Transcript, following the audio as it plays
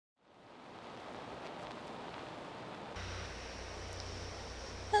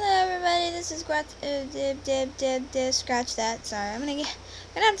this is scratch that. Sorry, I'm gonna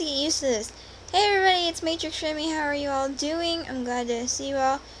have to get used to this. Hey everybody, it's Matrix Remy. How are you all doing? I'm glad to see you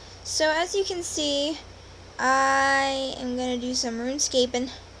all. So as you can see, I am gonna do some RuneScaping.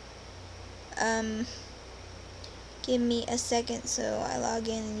 Give me a second so I log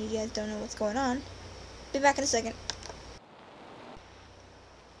in and you guys don't know what's going on. Be back in a second.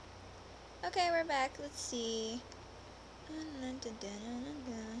 Okay, we're back. Let's see. Click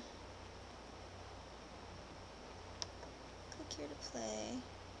here to play.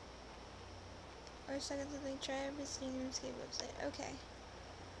 Or second something, try visiting the Runescape website. Okay.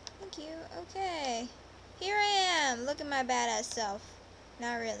 Thank you. Okay. Here I am. Look at my badass self.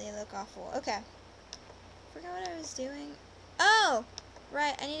 Not really. I look awful. Okay. Forgot what I was doing. Oh!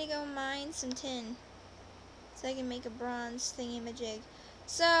 Right. I need to go mine some tin. So I can make a bronze thingy-majig.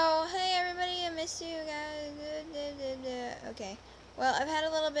 So, hey everybody. I miss you guys. Okay. Well, I've had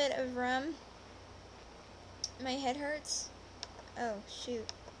a little bit of rum. My head hurts. Oh, shoot.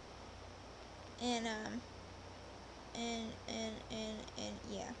 And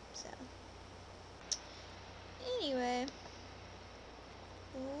yeah, so anyway,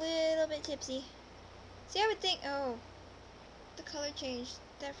 a little bit tipsy. See, I would think, oh, the color changed.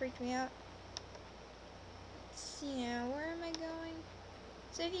 That freaked me out. Let's see now, where am I going?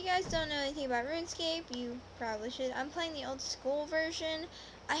 So if you guys don't know anything about RuneScape, you probably should. I'm playing the old school version.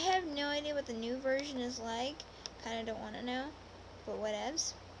 I have no idea what the new version is like. Kinda don't want to know, but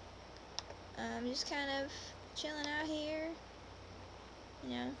whatevs. I'm just kind of chilling out here. You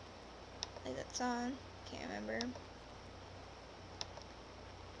know, like that song. Can't remember.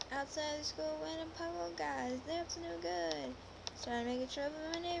 Outside the school went a couple of guys. They're up to no good. Started making trouble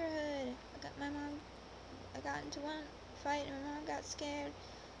in my neighborhood. I got into one fight and my mom got scared.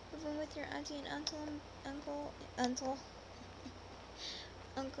 Living with your auntie and uncle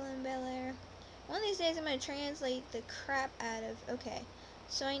in Bel Air. One of these days I'm going to translate the crap out of, okay.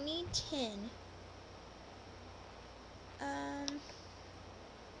 So I need tin.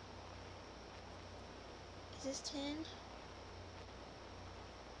 Is this tin?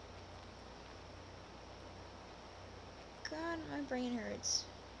 God, my brain hurts.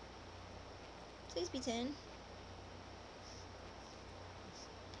 Please be tin.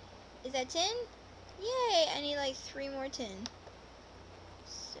 Is that tin? Yay! I need like 3 more tin.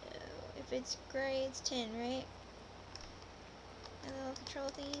 So, if it's gray, it's tin, right? And little control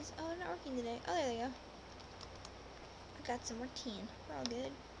thingies. Oh, they're not working today. Oh, there they go. I got some more tin. We're all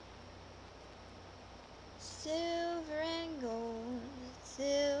good. Silver and gold.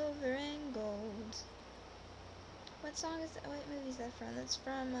 Silver and gold. What song is that? What movie is that from? That's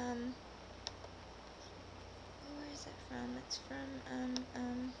from, where is that from? It's from,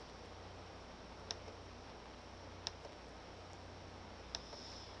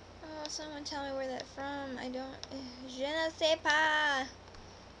 oh, someone tell me where that's from. I don't, je ne sais pas.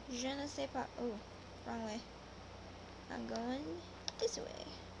 Je ne sais pas. Oh, wrong way. I'm going this way.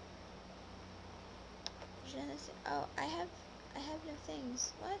 Je ne sais, oh, I have no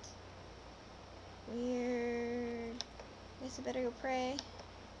things. What? Weird. Guess I better go pray.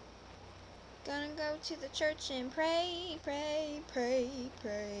 Gonna go to the church and pray, pray, pray,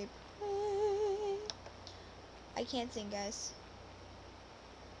 pray, pray. I can't sing, guys.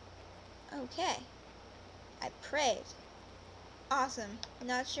 Okay. I prayed. Awesome.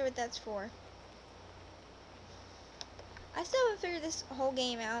 Not sure what that's for. I still haven't figured this whole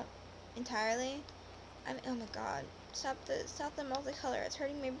game out entirely. I mean, oh my god. Stop the multicolor. It's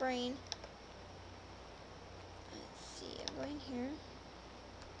hurting my brain. Let's see. I'm going here.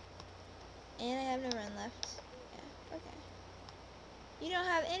 And I have no run left. Yeah, okay. You don't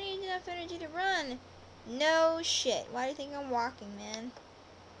have enough energy to run. No shit. Why do you think I'm walking, man?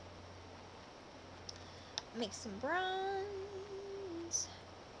 Make some bronze.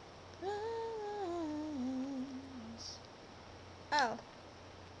 Bronze. Oh.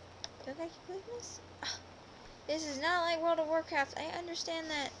 Do I keep clicking this? Ah, this is not like World of Warcraft. I understand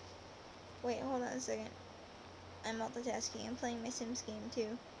that. Wait, hold on a second. I'm multitasking. I'm playing my Sims game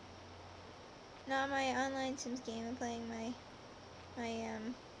too. Not my online Sims game. I'm playing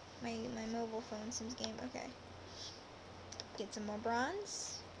my mobile phone Sims game. Okay. Get some more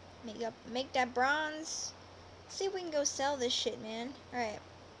bronze. Make that bronze. See if we can go sell this shit, man. Alright.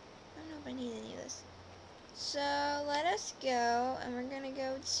 I don't know if I need any of this. So, let us go, and we're gonna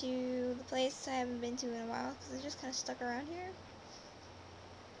go to the place I haven't been to in a while, because I just kind of stuck around here.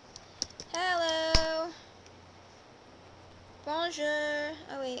 Hello! Bonjour!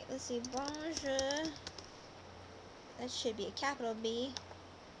 Oh wait, let's see, bonjour. That should be a capital B.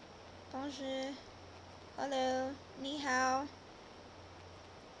 Bonjour. Hello. Ni hao.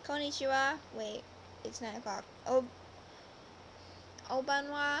 Konnichiwa. Wait, it's 9 o'clock.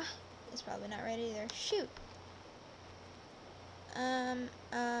 Obanwa is probably not ready either. Shoot.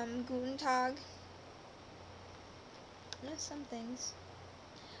 Guten Tag. No, some things.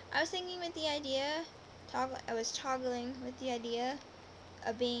 I was thinking with the idea, I was toggling with the idea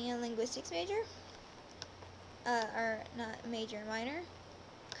of being a linguistics major. Or not major, minor.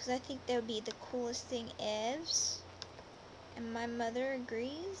 Because I think that would be the coolest thing evs. And my mother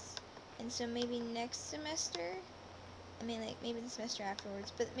agrees. And so maybe next semester, I mean like maybe the semester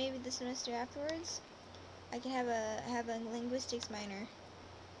afterwards, but maybe the semester afterwards, I can have a linguistics minor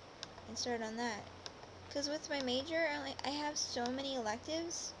and start on that. Because with my major, I have so many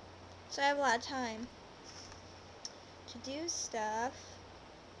electives, so I have a lot of time to do stuff,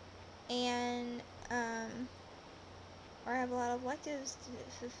 and or I have a lot of electives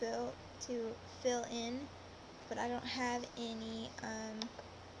to fill in, but I don't have any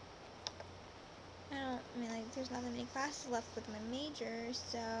I mean like there's not that many classes left with my major,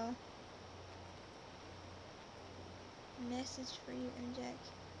 so message for you, Jack.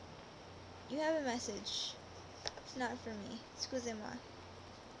 You have a message. It's not for me. Excusez-moi.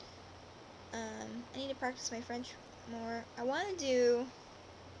 I need to practice my French more. I want to do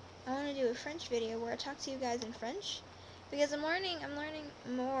a French video where I talk to you guys in French, because I'm learning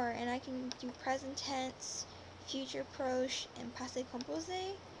more, and I can do present tense, future proche, and passé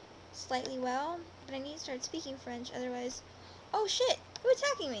composé slightly well, but I need to start speaking French, otherwise... Oh shit! Who's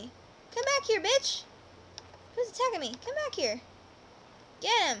attacking me? Come back here, bitch! Who's attacking me? Come back here!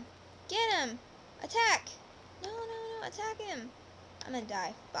 Get him! Get him! Attack! No, attack him! I'm gonna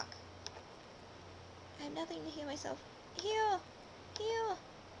die. Fuck. I have nothing to heal myself. Heal! Heal!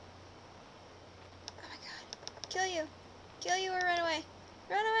 Oh my god. Kill you! Kill you or run away!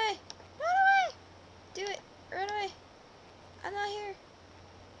 Run away! Run away! Do it! Run away! I'm not here!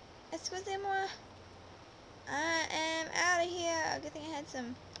 Excusez-moi! I am out of here! Good thing I had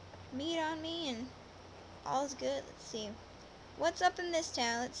some meat on me and all's good. Let's see. What's up in this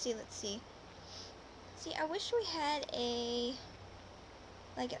town? Let's see. See, I wish we had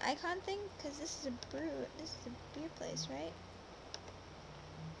like an icon thing, because this is a beer place, right?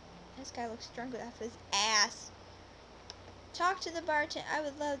 This guy looks drunk off his ass. Talk to the bartender. I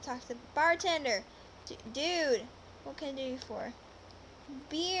would love to talk to the bartender. Dude, what can I do you for?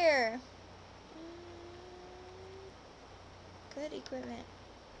 Beer. Good equipment.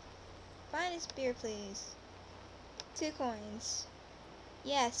 Finest beer, please. 2 coins.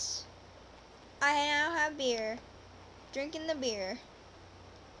 Yes. I now have beer. Drinking the beer.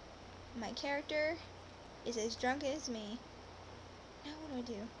 My character is as drunk as me. Now what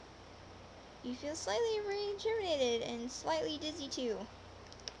do? You feel slightly rejuvenated and slightly dizzy too.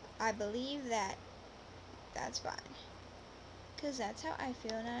 I believe that. That's fine. Because that's how I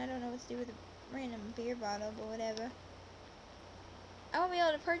feel. Now I don't know what to do with a random beer bottle, but whatever. I won't be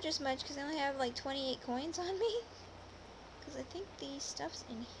able to purchase much because I only have like 28 coins on me. Because I think the stuff's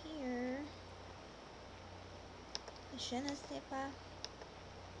in here. Je ne sais pas.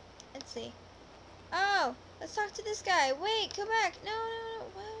 Let's see. Oh! Let's talk to this guy. Wait, come back. No.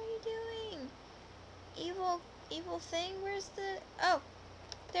 What are you doing? Evil thing? Where's the... Oh!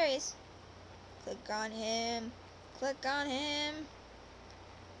 There he is. Click on him. Click on him.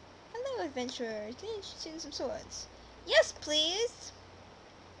 Hello, adventurer. Can you introduce you to some swords? Yes, please.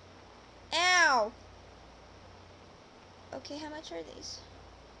 Ow. Okay, how much are these?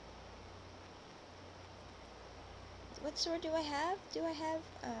 What sword do I have?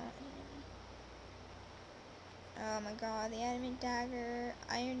 Oh my god, the adamant dagger,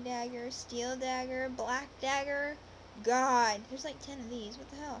 iron dagger, steel dagger, black dagger. God, there's like 10 of these. What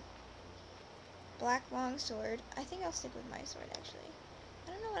the hell? Black longsword. I think I'll stick with my sword, actually.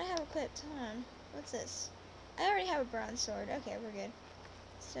 I don't know what I have equipped. Hold on. What's this? I already have a bronze sword. Okay, we're good.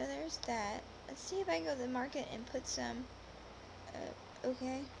 So there's that. Let's see if I can go to the market and put some...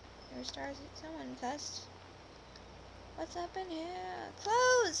 okay. There's stars. Someone cussed. What's up in here?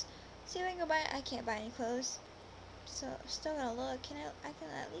 Clothes! See if I can go buy... I can't buy any clothes. So, I'm still gonna look. I can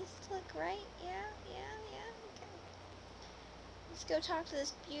at least look, right? Yeah, okay. Let's go talk to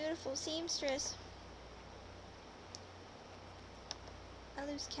this beautiful seamstress. I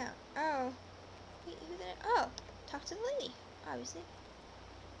lose count. Oh. Wait, who did I... Oh! Talk to the lady, obviously.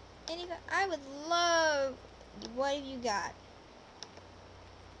 I would love... What have you got?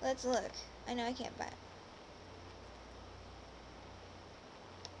 Let's look. I know I can't buy it.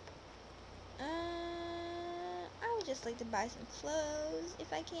 I would just like to buy some clothes,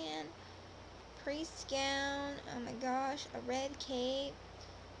 if I can. Priest's gown. Oh my gosh. A red cape.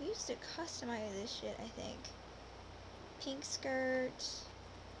 We used to customize this shit, I think. Pink skirt.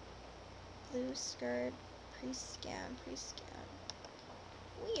 Blue skirt. Pre-scan.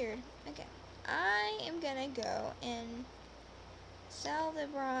 Weird. Okay. I am gonna go and sell the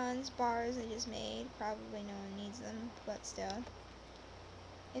bronze bars I just made. Probably no one needs them, but still.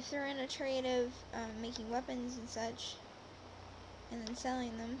 If they're in a trade of making weapons and such, and then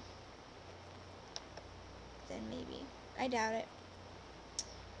selling them, then maybe. I doubt it.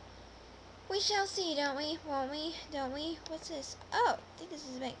 We shall see, don't we? Won't we? Don't we? What's this? Oh, I think this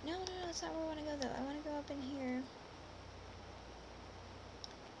is a bank. No, that's not where I want to go, though. I want to go up in here.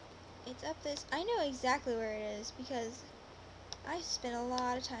 It's up this. I know exactly where it is, because I spent a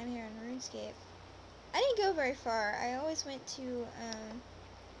lot of time here on Runescape. I didn't go very far. I always went to,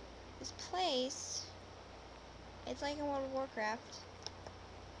 this place. It's like in World of Warcraft.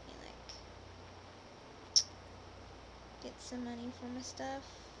 You, like, get some money for my stuff.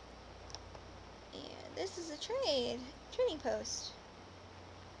 Yeah, this is a trading post.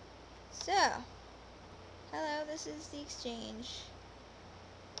 So, hello, this is the exchange.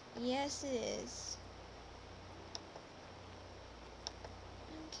 Yes, it is.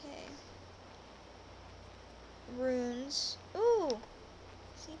 Okay. Runes. Ooh!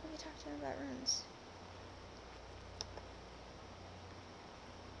 See if we can talk to him about runes.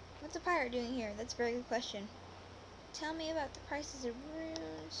 What's a pirate doing here? That's a very good question. Tell me about the prices of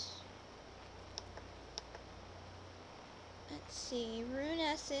runes. Let's see. Rune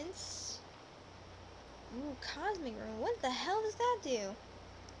essence. Ooh, cosmic rune. What the hell does that do?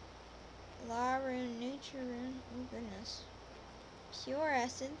 Law rune, nature rune. Oh goodness. Pure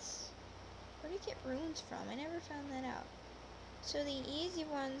essence. Where do you get runes from? I never found that out. So the easy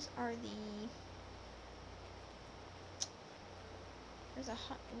ones are the... There's a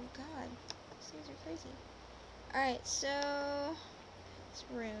hot... Oh god. These things are crazy. Alright, so... It's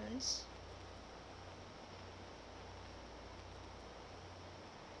runes.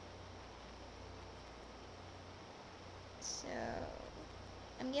 So...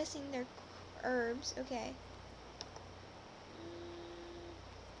 I'm guessing they're herbs. Okay.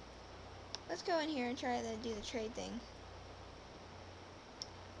 Let's go in here and try to do the trade thing.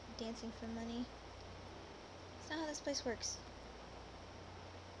 Dancing for money. That's not how this place works.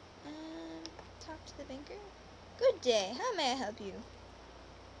 Talk to the banker. Good day. How may I help you?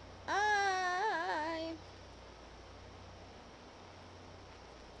 I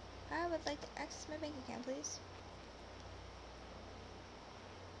would like to access my bank account, please.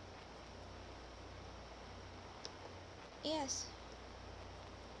 Yes.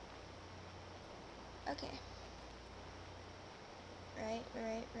 Okay. Right.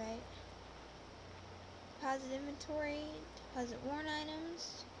 Deposit inventory. Deposit worn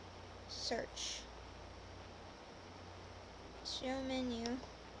items. Search. Show menu.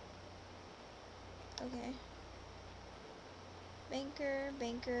 Okay.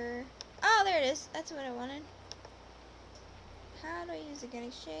 Banker. Oh, there it is. That's what I wanted. How do I use a good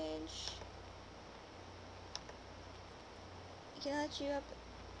exchange? It can let you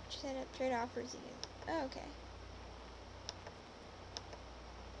set up trade offers again. Oh, okay.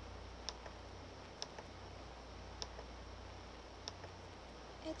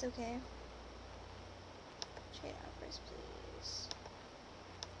 It's okay. Trade offers, please.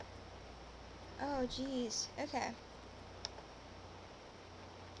 Oh, jeez. Okay.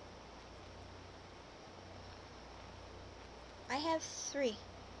 I have 3.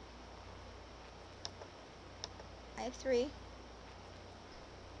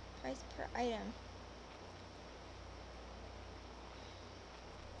 Price per item.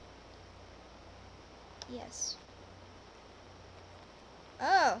 Yes.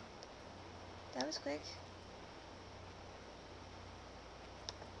 Oh! That was quick.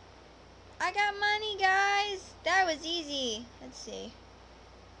 I got money, guys! That was easy. Let's see.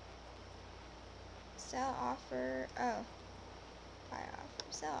 Sell offer. Oh. Buy offer.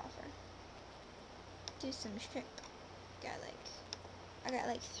 Sell offer. Do some strip. I got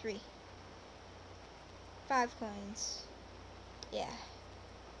like 3. 5 coins. Yeah.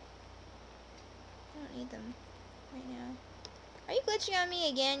 I don't need them right now. Are you glitching on me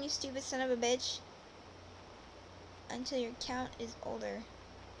again, you stupid son of a bitch? Until your count is older.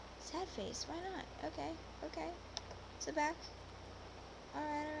 Sad face. Why not? Okay. Sit back.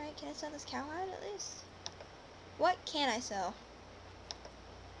 Alright. Can I sell this cowhide at least? What can I sell?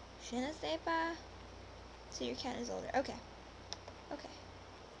 Je ne sais pas. So your count is older. Okay.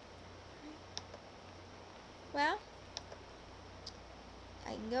 Well, I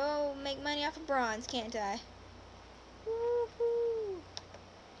can go make money off of bronze, can't I? Woohoo!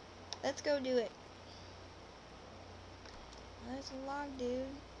 Let's go do it. There's a log, dude.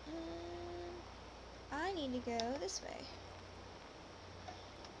 I need to go this way.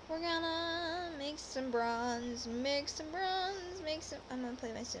 We're gonna make some bronze, make some bronze, make some... I'm gonna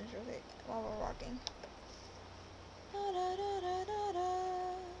play my Sims real quick while we're walking. Da, da, da, da, da, da.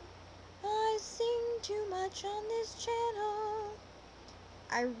 I sing too much on this channel.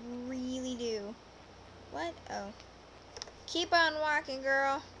 I really do. What? Oh. Keep on walking,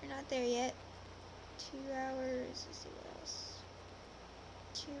 girl. You're not there yet. 2 hours. Let's see what else.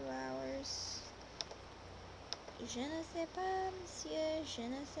 2 hours. Je ne sais pas, monsieur. Je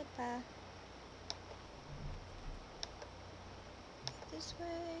ne sais pas. This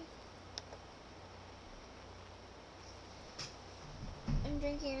way. I'm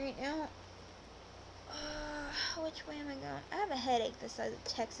drinking right now. Which way am I going? I have a headache this side of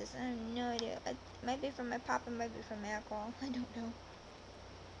Texas. I have no idea. It might be from my pop, it might be from my alcohol. I don't know.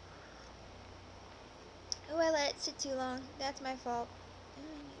 Oh, I let it sit too long. That's my fault. Oh, I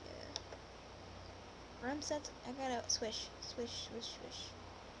need a rum sets. I gotta swish, swish, swish, swish.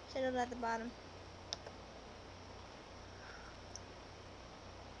 Settled at the bottom.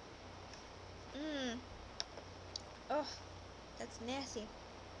 Mmm. Oh, that's nasty.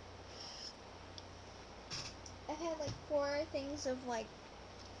 I've had like 4 things of like,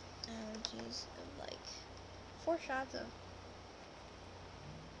 oh jeez, of like 4 shots of.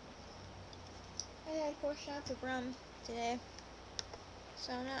 I had 4 shots of rum today.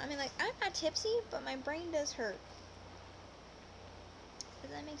 So now, I mean, like, I'm not tipsy, but my brain does hurt.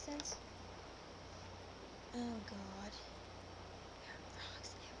 Does that make sense? Oh God. There are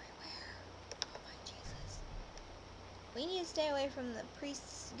frogs everywhere. Oh my Jesus. We need to stay away from the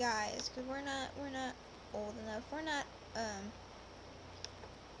priests guys, because we're not old enough. We're not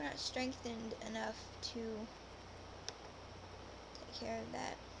strengthened enough to take care of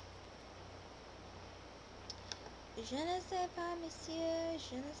that. Je ne sais pas, monsieur.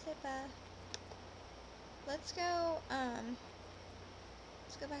 Je ne sais pas. Let's go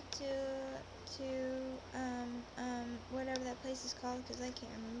back to whatever that place is called, because I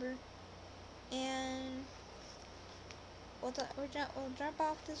can't remember. And we'll drop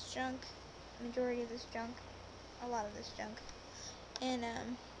off this junk, majority of this junk, a lot of this junk, and I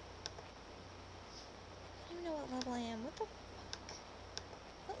don't even know what level I am. What the fuck?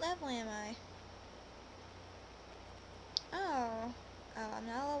 What level am I? Oh, I'm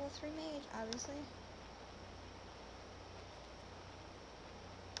not a level 3 mage, obviously.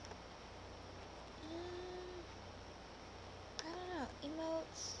 I don't know.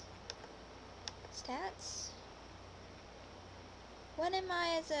 Emotes, stats. What am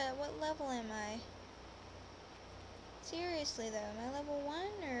I what level am I? Seriously though, am I level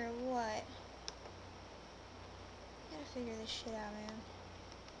 1 or what? I gotta figure this shit out, man.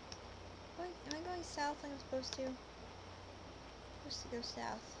 Am I going south like I'm supposed to? I'm supposed to go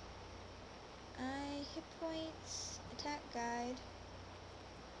south. Hit points, attack guide,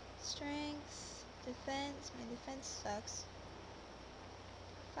 strength, defense. My defense sucks.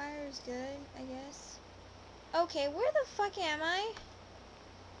 Fire is good, I guess. Okay, where the fuck am I?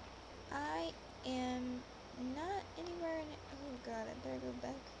 I am not anywhere in it. Oh God, I better go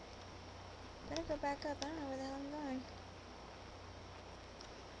back. Better go back up. I don't know where the hell I'm going.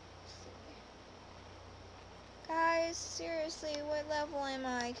 Guys, seriously, what level am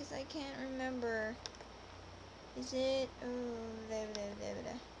I? Because I can't remember. Is it... Oh, I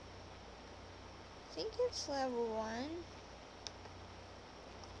think it's level 1.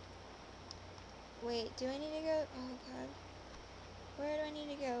 Wait, do I need to go... Oh, God. Where do I need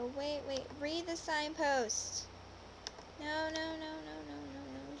to go? Wait. Read the signpost. No.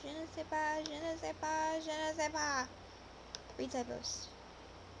 Je ne sais pas, je ne sais pas, je ne sais pas. Read signpost.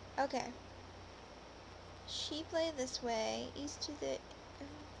 Okay. Sheep lay this way, east to the...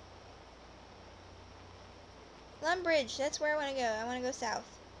 Lumbridge, that's where I want to go. I want to go south.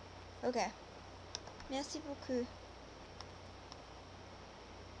 Okay. Merci beaucoup.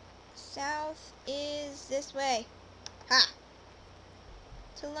 South is this way. Ha!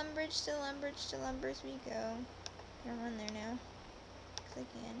 To Lumbridge we go. I'm gonna run there now. Cause I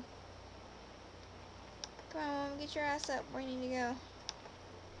can. Come on, get your ass up where you need to go.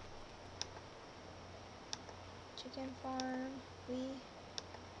 Chicken farm.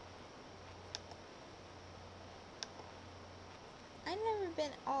 I've never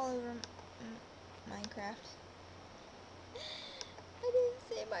been all over Minecraft. I didn't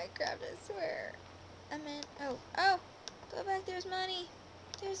say Minecraft, I swear. I meant, oh, go back, there's money.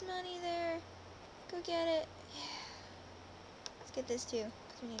 There's money there. Go get it. Yeah. Let's get this too,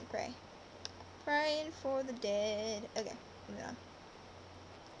 because we need to pray. Praying for the dead. Okay, moving on.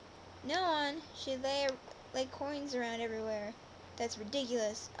 No one should lay coins around everywhere. That's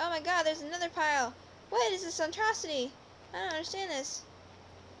ridiculous. Oh my God, there's another pile. What is this atrocity? I don't understand this.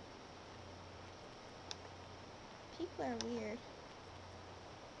 People are weird.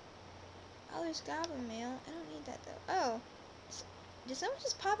 Oh, there's goblin mail. I don't need that though. Oh. Did someone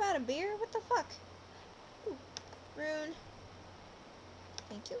just pop out a beer? What the fuck? Ooh. Rune.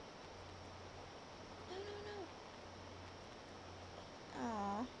 Thank you. No, no, no.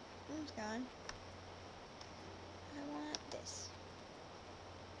 Aw. Rune's gone. I want this.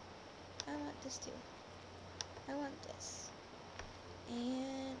 I want this too. I want this.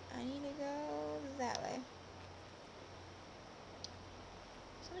 And I need to go that way.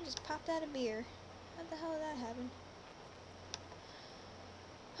 Someone just popped out a beer. How the hell did that happen?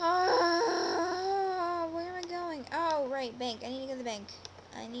 Where am I going? Oh, right, bank. I need to go to the bank.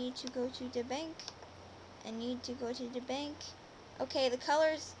 I need to go to the bank. I need to go to the bank. Okay, the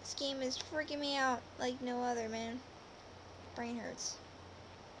colors scheme is freaking me out like no other, man. Brain hurts.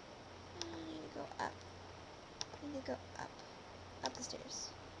 I need to go up. I need to go up. Up the stairs.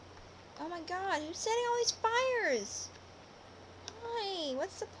 Oh my god, who's setting all these fires? Why?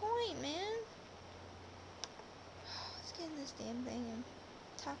 What's the point, man? Let's get in this damn thing and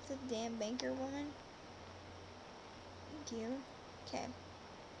talk to the damn banker woman. Thank you. Okay.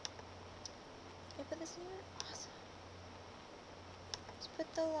 Can I put this anywhere? Awesome. Let's put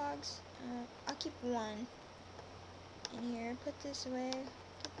the logs. I'll keep one in here. Put this away.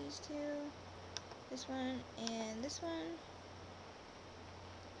 Put these two. This one and this one.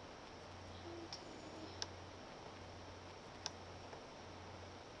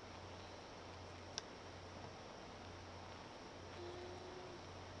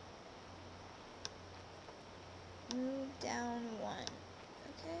 Move down one.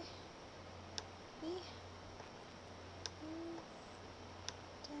 Okay. We move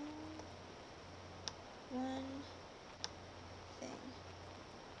down one thing.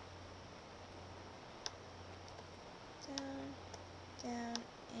 Down,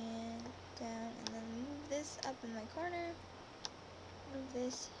 and then move this up in my corner. Move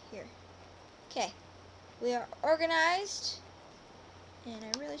this here. Okay. We are organized. And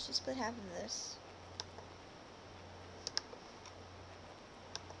I really should split half of this.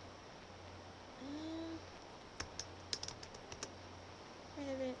 Part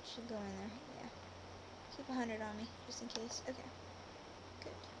of it should go in there. Yeah. Keep 100 on me, just in case. Okay.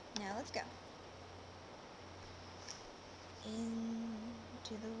 Good. Now let's go. Into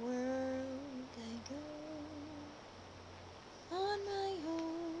the world I go. On my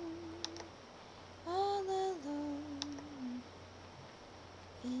own. All alone.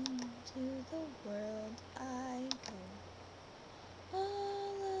 Into the world I go.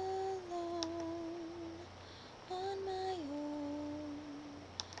 All alone. On my own.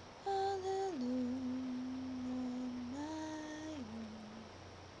 All alone on my own,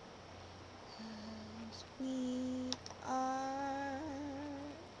 'cause we are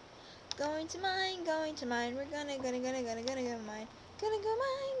going to mine, we're gonna go mine, gonna go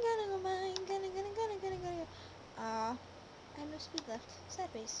mine, gonna go. Aw, I have no speed left, sad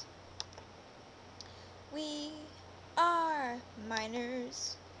face. We are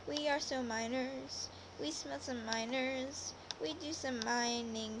miners, we are so miners, we smell some miners. We do some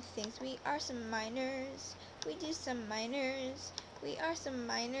mining things. We are some miners. We do some miners. We are some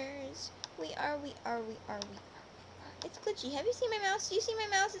miners. We are. It's glitchy. Have you seen my mouse? Do you see my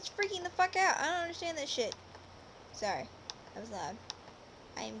mouse? It's freaking the fuck out. I don't understand this shit. Sorry. That was loud.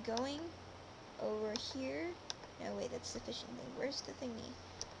 I am going over here. No, wait, that's sufficient. Where's the thingy?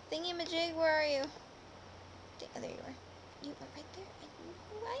 Thingy-majig, where are you? Oh, there you are. You are right there.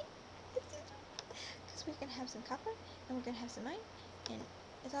 And right? Because we're going to have some copper, and we're going to have some mine, and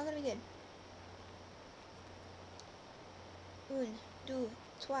it's all going to be good. 1, 2,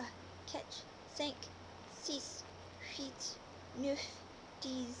 3, 4, 5, 6, 7, 9,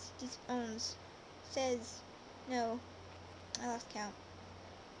 10, 11, 16. No, I lost count.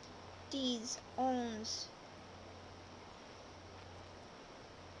 10, 11.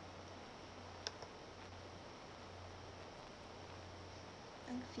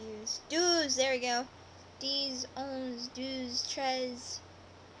 I'm confused. 12, there we go. 10, 11, 12,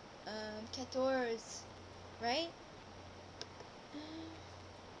 13, 14, right?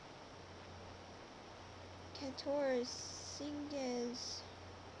 14, 15,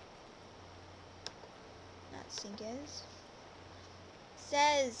 not 16,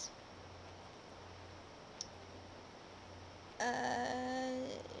 16,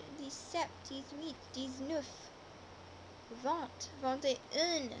 17, 18, 19, 20, 21,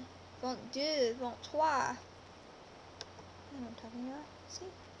 22, 23. I don't know what I'm talking about. See?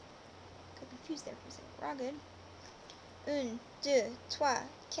 Got confused there for a second. We're all good. 1, 2, 3, 4,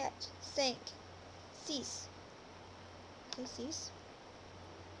 5, 6. Okay, 6.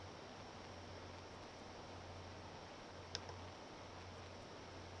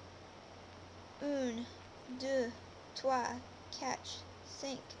 Un, deux, trois, quatre,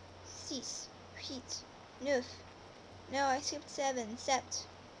 cinq, six, huit, neuf. No, I skipped 7. Sept.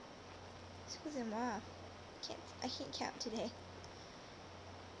 Excusez-moi. I can't count today.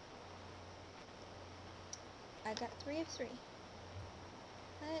 I got 3 of 3.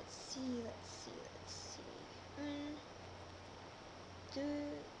 Let's see. Un,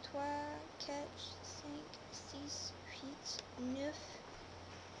 deux, trois, quatre, cinq, six, huit, neuf,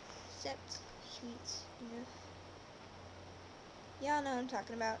 sept, huit, neuf. Y'all know what I'm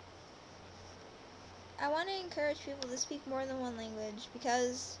talking about. I want to encourage people to speak more than one language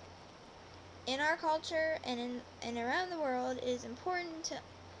because in our culture and around the world, it is important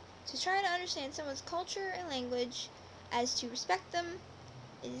to try to understand someone's culture and language as to respect them.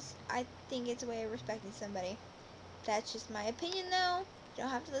 I think it's a way of respecting somebody. That's just my opinion though. You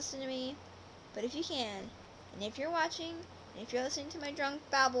don't have to listen to me. But if you can, and if you're watching, and if you're listening to my drunk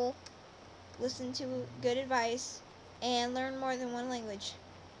babble, listen to good advice and learn more than one language.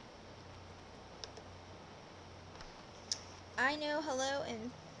 I know hello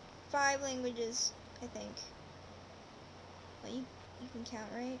in 5 languages, I think. Well, you can count,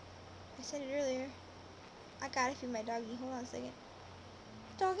 right? I said it earlier. I gotta feed my doggy. Hold on a second.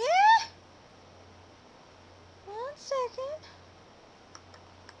 Doggy! 1 second.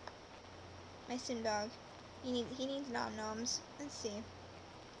 My sim dog. He needs nom-noms. Let's see.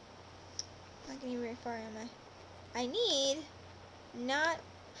 Not getting very far, am I? I need not...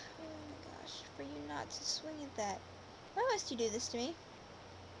 Oh my gosh. For you not to swing at that. Why must you do this to me?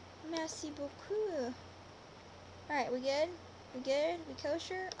 Merci beaucoup. Alright, we good? We good? We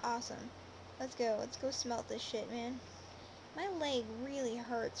kosher? Awesome. Let's go. Let's go smelt this shit, man. My leg really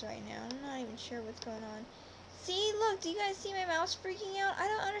hurts right now. I'm not even sure what's going on. See? Look, do you guys see my mouse freaking out? I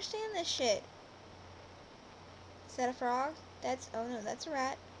don't understand this shit. Is that a frog? Oh no, that's a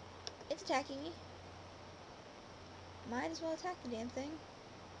rat. It's attacking me. Might as well attack the damn thing.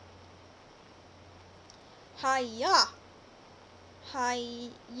 Hi-ya!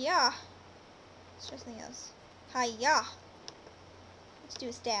 Hi-ya! Let's try something else. Hi-ya! Let's do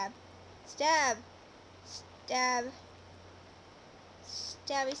a stab. Stab! Stab!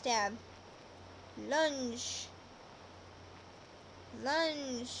 Stabby stab. Lunge!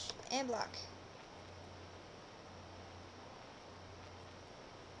 Lunge! And block.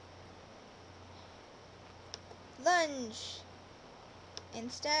 Lunge!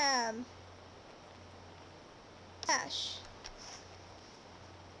 And stab. Dash.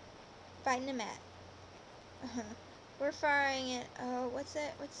 Fighting a mat. We're firing it. Oh, what's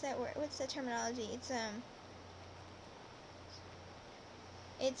that word? What's that terminology?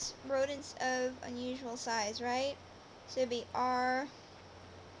 It's rodents of unusual size, right? So it'd be R-O-U-S,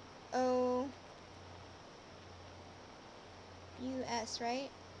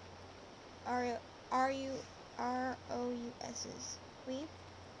 right? R-O-U-S's. We?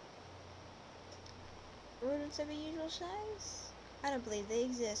 Rodents of unusual size? I don't believe they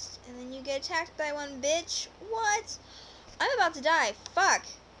exist. And then you get attacked by one, bitch. What? I'm about to die. Fuck.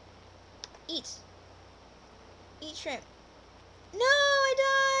 Eat. Eat shrimp. No,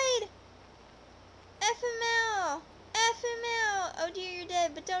 I died. FML. FML. Oh dear, you're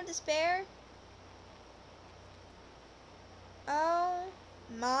dead, but don't despair. Oh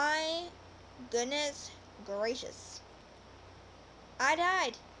my goodness gracious. I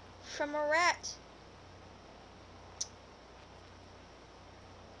died from a rat.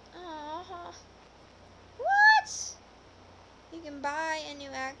 Aww. What? You can buy a new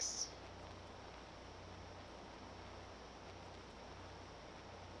axe.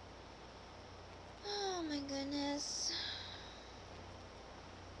 Oh my goodness.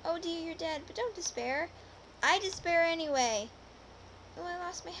 Oh dear, you're dead, but don't despair. I despair anyway. Oh, I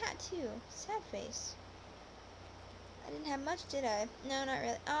lost my hat too. Sad face. I didn't have much, did I? No, not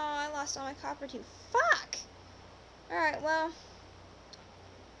really. Oh, I lost all my copper too. Fuck! Alright, well.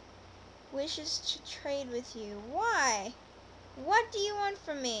 Wishes to trade with you. Why? What do you want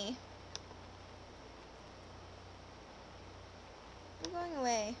from me? I'm going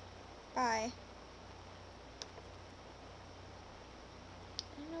away. Bye.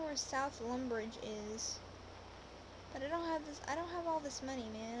 I don't know where South Lumbridge is. But I don't have all this money,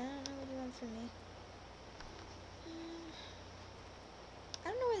 man. I don't know what you want from me. I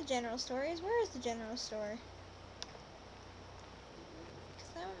don't know where the general store is. Where is the general store?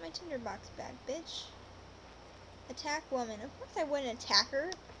 Because I want my tinderbox back, bitch. Attack woman. Of course I wouldn't attack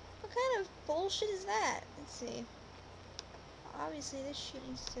her. What kind of bullshit is that? Let's see. Obviously this shit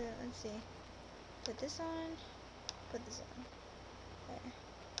needs to, let's see. Put this on. Put this on. There.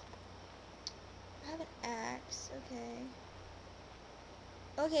 I have an axe. Okay.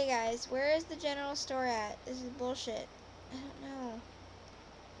 Okay, guys, where is the general store at? This is bullshit. I don't know.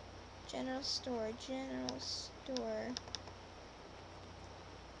 General store, general store.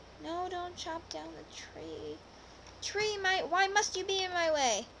 No, don't chop down the tree. Tree, why must you be in my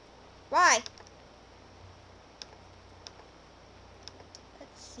way? Why?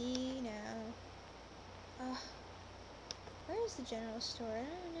 Let's see now. Where is the general store? I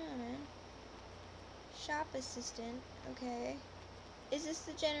don't know, man. Shop assistant. Okay. Is this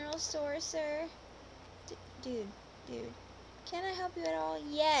the general store, sir? Dude. Can I help you at all?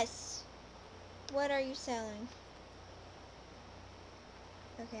 Yes. What are you selling?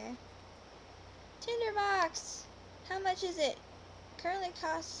 Okay. Tinderbox! How much is it? Currently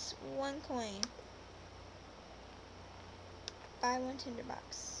costs 1 coin. Buy 1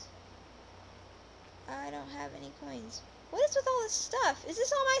 tinderbox. I don't have any coins. What is with all this stuff? Is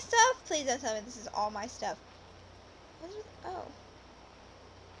this all my stuff? Please don't tell me this is all my stuff. What is with, oh.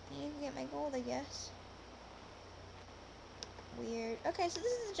 I need to get my gold, I guess. Weird. Okay, so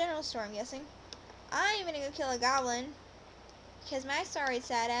this is the general store, I'm guessing. I'm gonna go kill a goblin. Because my sorry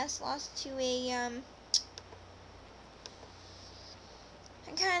sad ass lost to a, I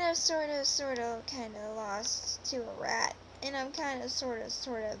kind of, sort of lost to a rat. And I'm kind of, sort of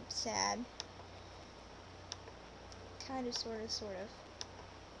sad. Kind of, sort of.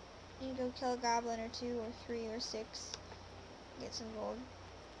 Need to go kill a goblin or 2 or 3 or 6. Get some gold.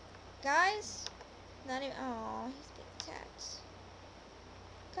 Guys? Not even, oh, he's being attacked.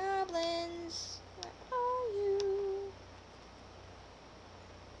 Goblins, where are you?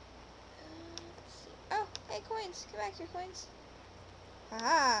 Let's see. Oh, hey, coins. Come back here, coins.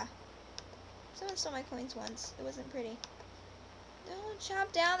 Haha. Someone stole my coins once. It wasn't pretty. Don't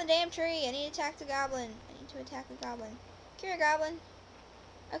chop down the damn tree. I need to attack the goblin. I need to attack the goblin. Come here, goblin.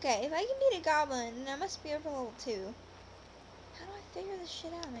 Okay, if I can beat a goblin, then I must be over level 2. How do I figure this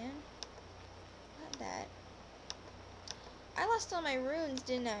shit out, man? Not that. I lost all my runes,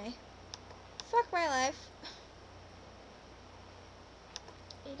 didn't I? Fuck my life.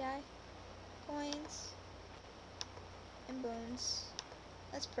 Did I die? Coins. And bones.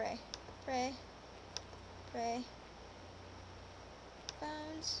 Let's pray. Pray. Pray.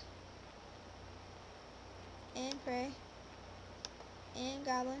 Bones. And pray. And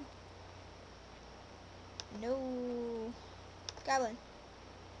goblin. No. Goblin.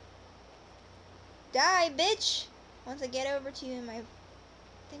 Die, bitch! Once I get over to you and my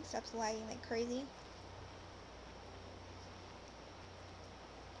thing stops lagging like crazy.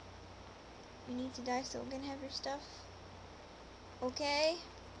 You need to die so we can have your stuff. Okay?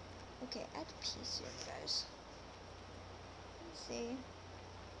 Okay, add peace here, guys. Let's see.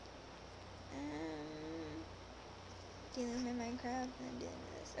 Dealing with Minecraft and then dealing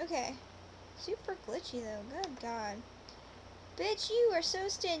with this. Okay. Super glitchy though. Good God. Bitch, you are so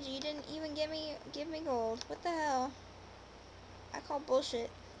stingy. You didn't even give me gold. What the hell? I call bullshit.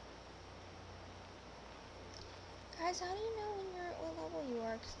 Guys, how do you know what level you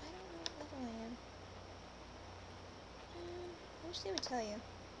are? Because I don't know what level I am. I wish they would tell you.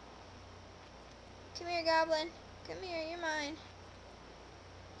 Come here, goblin. Come here, you're mine.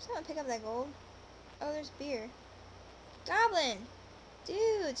 Someone pick up that gold. Oh, there's beer. Goblin!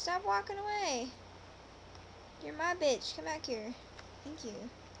 Dude, stop walking away. You're my bitch. Come back here. Thank you.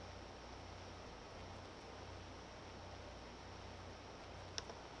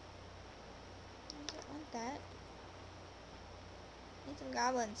 I don't want that. Need some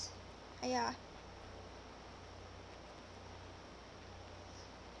goblins. Hiya.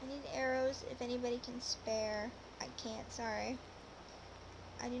 I need arrows if anybody can spare. I can't, sorry.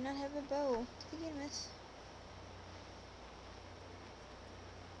 I do not have a bow to begin with.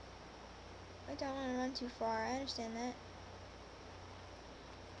 I don't want to run too far, I understand that.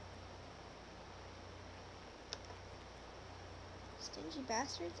 Stingy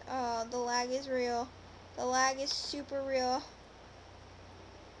bastards. Oh, the lag is real. The lag is super real.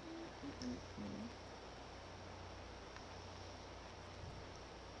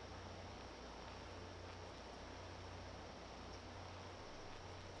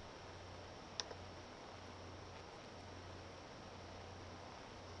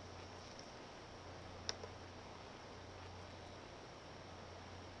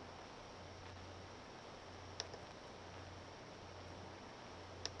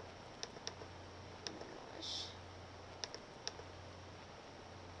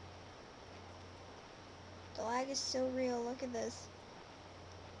 The lag is so real, look at this.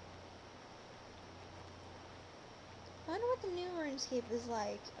 I wonder what the new Runescape is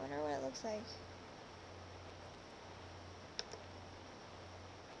like. I wonder what it looks like.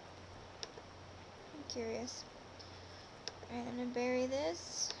 I'm curious. Alright, I'm gonna bury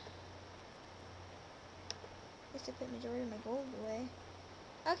this. I guess I put majority of my gold away.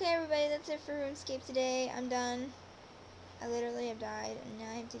 Okay, everybody, that's it for RuneScape today. I'm done. I literally have died, and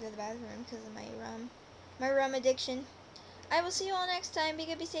now I have to go to the bathroom because of my rum addiction. I will see you all next time. Be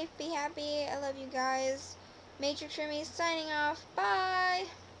good, be safe, be happy. I love you guys. Matrix Remy signing off. Bye!